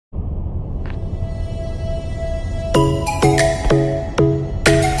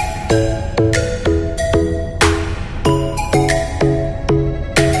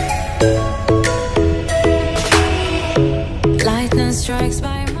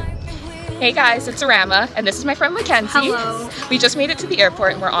Hey guys, it's Awurama, and this is my friend Mackenzie. Hello. We just made it to the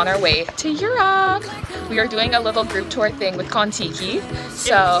airport and we're on our way to Europe. We are doing a little group tour thing with Kontiki.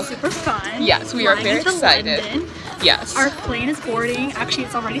 So super fun. Yes, we are very excited. London. Yes. Our plane is boarding. Actually,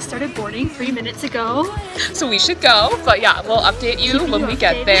 it's already started boarding 3 minutes ago. So we should go, but yeah, we'll update you when we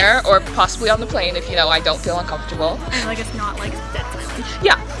get there, or possibly on the plane if, you know, I don't feel uncomfortable. And like it's not like dead silent.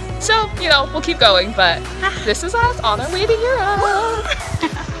 Yeah. So, you know, we'll keep going, but this is us on our way to Europe.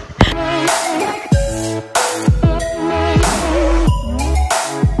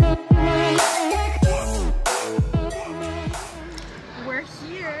 We're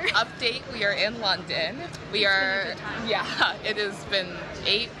here. Update, we are in London. We are, yeah, it has been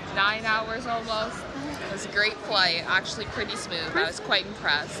 8-9 hours almost. It was a great flight, actually pretty smooth. I was quite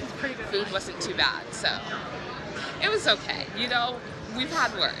impressed. Pretty good. Food wasn't too bad, so it was okay. You know, we've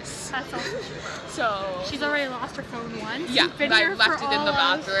had worse. That's awesome. So She's already lost her phone once. yeah, been I here left for it in the all of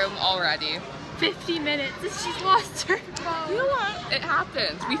bathroom already. 50 minutes and she's lost her phone. You know what? It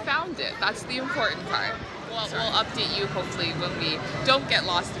happens. We found it. That's the important part. Well, we'll update you hopefully when we don't get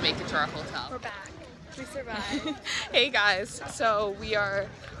lost and make it to our hotel. We're back. We survived. Hey guys, so we are,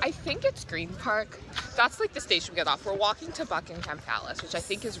 I think it's Green Park. That's like the station we get off. We're walking to Buckingham Palace, which I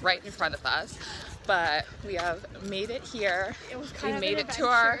think is right in front of us. But we have made it here. It was kind we of made an it to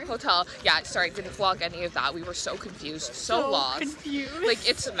our adventure. hotel. Yeah, sorry, didn't vlog any of that. We were so confused, so lost. Confused. Like,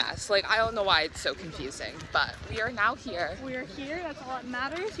 it's a mess. Like, I don't know why it's so confusing, but we are now here. We are here. That's all that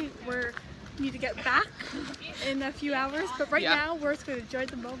matters. We need to get back in a few hours, but right now we're just going to enjoy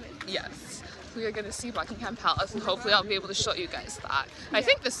the moment. Yes. We are going to see Buckingham Palace, and hopefully I'll be able to show you guys that. I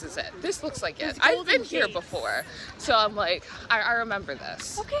think this is it. This looks like it. I've been here before, so I'm like, I remember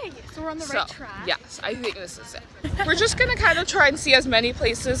this. Okay, so we're on the right track. Yes, I think this is it. We're just going to kind of try and see as many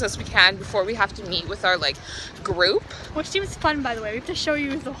places as we can before we have to meet with our like group. Which seems fun, by the way. We have to show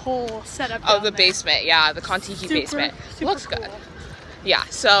you the whole setup. Oh, the basement. Yeah, the Kontiki basement. Looks cool. good. Yeah,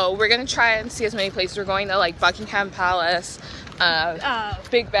 so we're going to try and see as many places. We're going to like Buckingham Palace,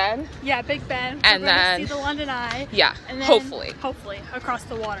 Big Ben. Yeah, Big Ben. And then see the London Eye. Yeah, and then, hopefully across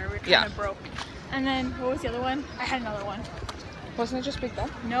the water. We're kind of broke. And then what was the other one? I had another one. Wasn't it just Big Ben?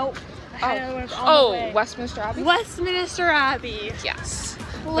 Nope. I had another one on the way. Westminster Abbey. Westminster Abbey. Yes.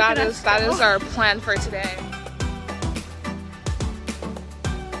 Well, that is our plan for today.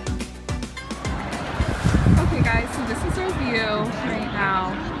 Okay guys, so this is our view right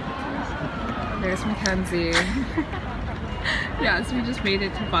now. There's Mackenzie. Yeah, so we just made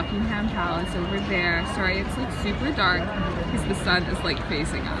it to Buckingham Palace over there. Sorry, it's like super dark because the sun is like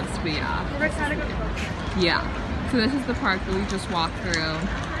facing us, but yeah. We're trying to go to park. Yeah, so this is the park that we just walked through.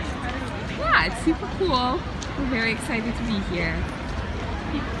 Yeah, it's super cool. We're very excited to be here.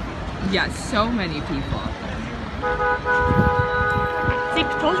 Yeah, so many people. See,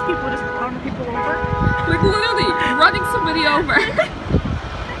 told you people just run people over. Like literally running somebody over.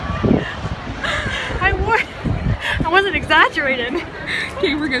 I wasn't exaggerating.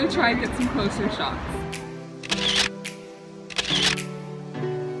 Okay, we're gonna try and get some closer shots.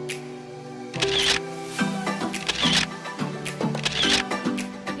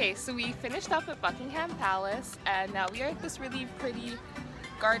 Okay, so we finished up at Buckingham Palace and now we are at this really pretty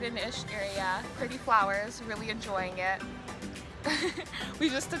garden-ish area. Pretty flowers, really enjoying it. We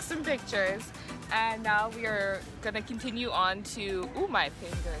just took some pictures and now we are gonna continue on to, ooh, my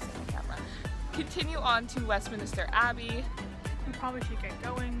fingers in the camera. Continue on to Westminster Abbey. We probably should get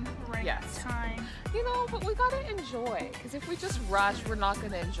going right at this time. You know, but we gotta enjoy, because if we just rush, we're not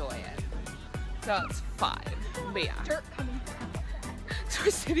gonna enjoy it. So it's fine. But yeah. Dirt coming. So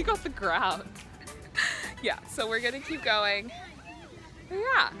we're sitting on the ground. Yeah, so we're gonna keep going. But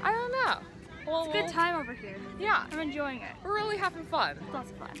yeah, I don't know. Well, It's a good time over here. Yeah. I'm enjoying it. We're really having fun. It's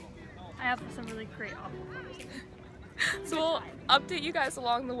lots of fun. I have some really great awful photos. So we'll update you guys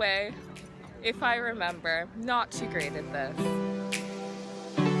along the way. If I remember, not too great at this.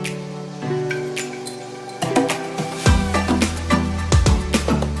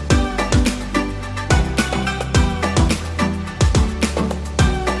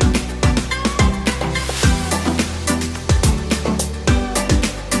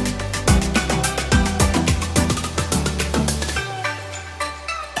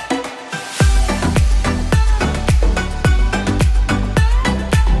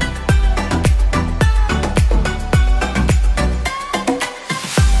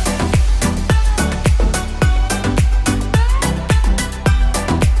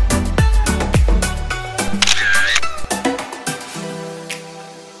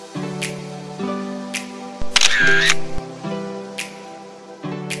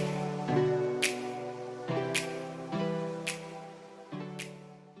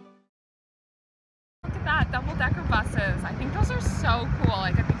 yeah, double-decker buses. I think those are so cool.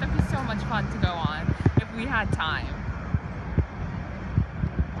 Like, I think that'd be so much fun to go on if we had time.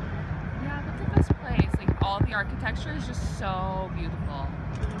 Yeah, look at this place. Like, all the architecture is just so beautiful.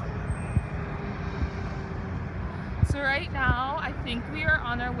 So right now, I think we are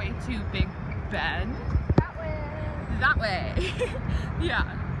on our way to Big Ben. That way. That way.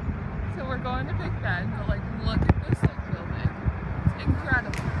 Yeah. So we're going to Big Ben, but like, look at this like building. It's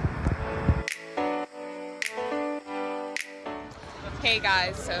incredible. Hey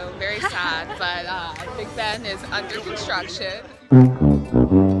guys, so very sad, but Big Ben is under construction.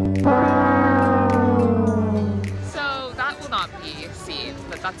 So that will not be seen,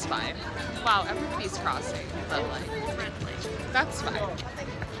 but that's fine. Wow, everybody's crossing, but like, that's fine.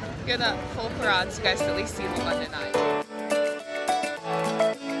 I'm gonna pull Moran so you guys at least see the London Eye.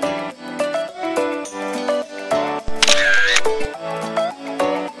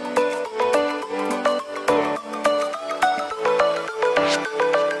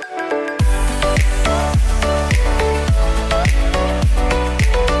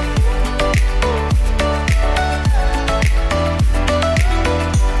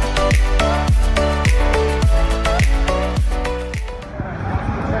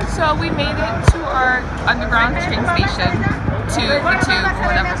 So we made it to our underground train station, to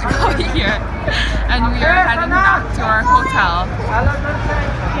whatever we call it here, and we are heading back to our hotel.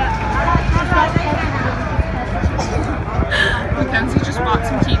 Mackenzie just bought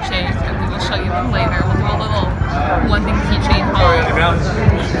some keychains, and we will show you them later. We'll do a little London keychain haul.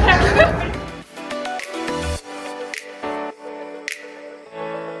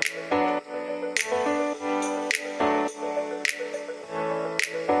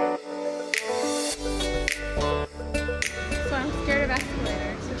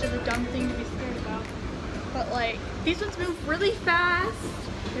 Dumb thing to be scared about, but like these ones move really fast.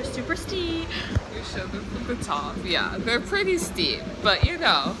 They're super steep. We showed them from the top. Yeah, they're pretty steep, but you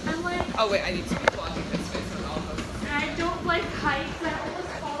know. I'm like, oh wait, I need to be blocking this space from all of them. And I don't like heights. I almost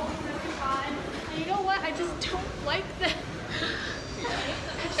fall every time. And you know what? I just don't like them.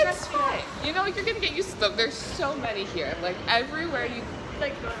 It's fine. You know, you're gonna get used to them. There's so many here. Like everywhere you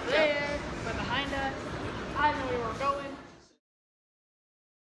like go there, go behind us. I know where we're going.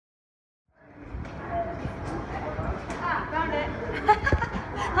 Found it.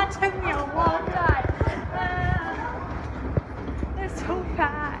 That took me a long time. They're so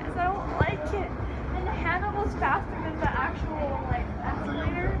fast. I don't like it. And the handle goes faster than the actual like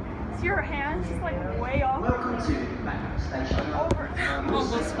escalator. So your hand's just like way off. Welcome to Buckingham Station.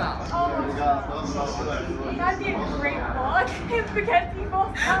 almost fell. That'd be a great vlog if Mackenzie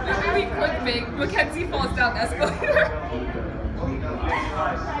falls down. Really clickbait. Mackenzie falls down the escalator.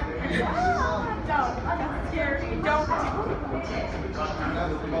 Don't. That's scary. Don't.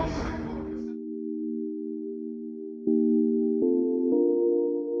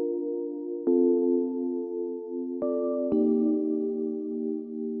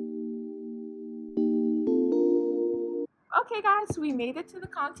 Okay guys, so we made it to the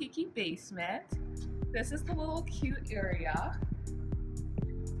Kontiki basement. This is the little cute area.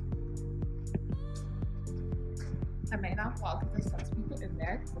 I may not vlog because there's tons of people in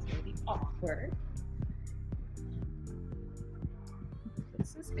there because it's really awkward.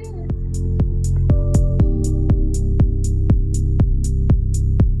 This is it.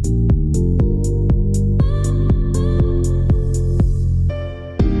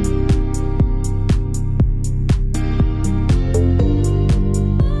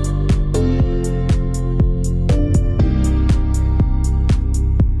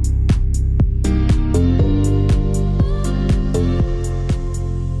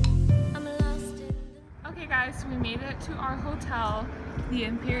 The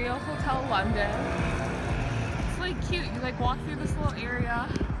Imperial Hotel London. It's like cute. You like walk through this little area.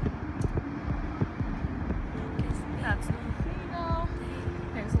 That's the casino.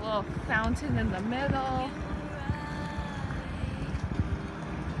 There's a little fountain in the middle.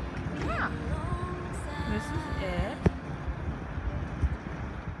 Yeah. This is it.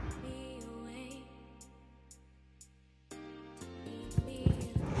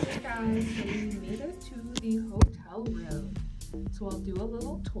 Hey guys, so we made it to the hotel room. So I'll do a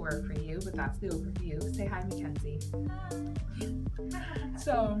little tour for you, but that's the overview. Say hi, Mackenzie.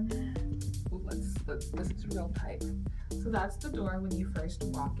 So, this is real tight. So that's the door when you first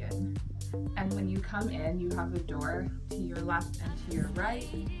walk in. And when you come in, you have a door to your left and to your right.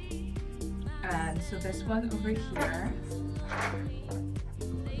 And so this one over here.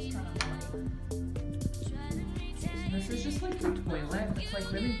 So this is just like the toilet. It's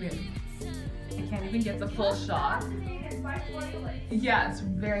like really big. I can't even get the full shot. Yeah, it's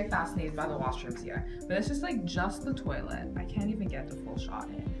very fascinated by the washrooms here. But it's just like just the toilet. I can't even get the full shot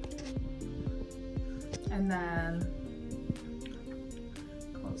in. And then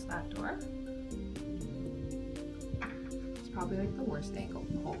close that door. It's probably like the worst angle.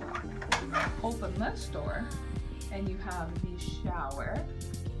 Hold on. Open this door and you have the shower.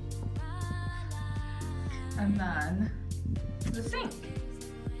 And then the sink.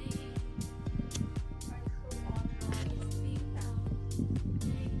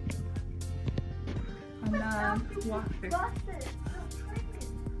 And then wash it.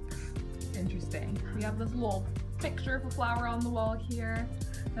 Interesting. We have this little picture of a flower on the wall here.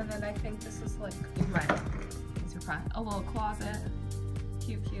 And then I think this is like, right, these are fun. A little closet.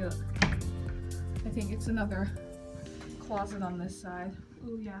 Cute, cute. I think it's another closet on this side.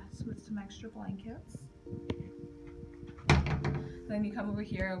 Oh yes, with some extra blankets. Then you come over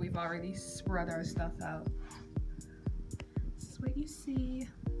here, we've already spread our stuff out. This is what you see.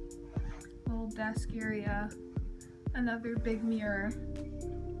 Little desk area. Another big mirror.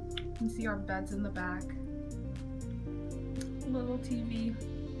 You can see our beds in the back. Little TV.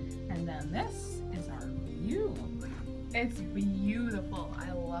 And then this is our view. It's beautiful.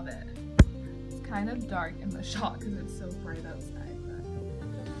 I love it. It's kind of dark in the shot because it's so bright outside.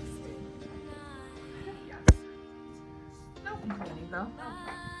 But yes. No complaining though.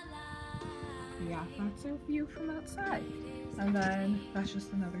 Yeah, that's our view from outside. And then that's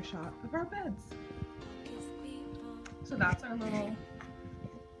just another shot of our beds. So that's our little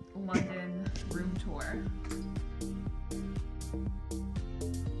London room tour.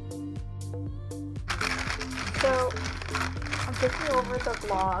 So I'm taking over the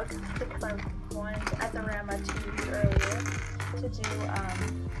vlog because I wanted at the Awurama 2 weeks earlier to do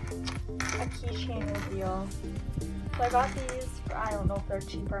a keychain reveal. So I got these for, I don't know if they're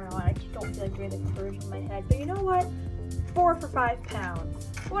cheap or not. I don't feel like doing the conversion in my head, but you know what? 4 for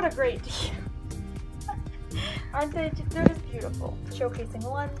 £5. What a great deal. Aren't they? They're just beautiful. Showcasing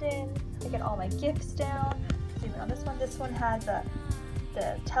London. I get all my gifts down. Zoom in on this one. This one has the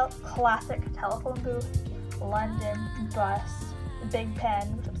classic telephone booth, London bus, the Big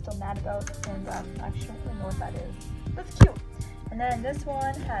Ben, which I'm still mad about, and I actually don't really know what that is. That's cute. And then this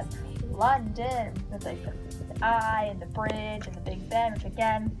one has London with like the eye and the bridge and the Big Ben, which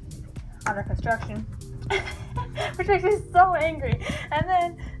again, under construction, which makes me so angry. And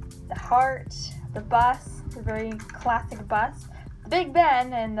then the heart, the bus, the very classic bus, the Big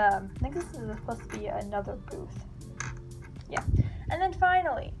Ben, and I think this is supposed to be another booth. Yeah. And then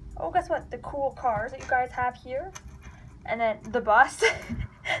finally, oh, guess what? The cool cars that you guys have here. And then the bus,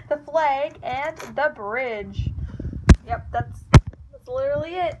 the flag, and the bridge. Yep, that's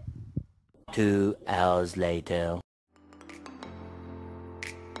literally it. 2 hours later.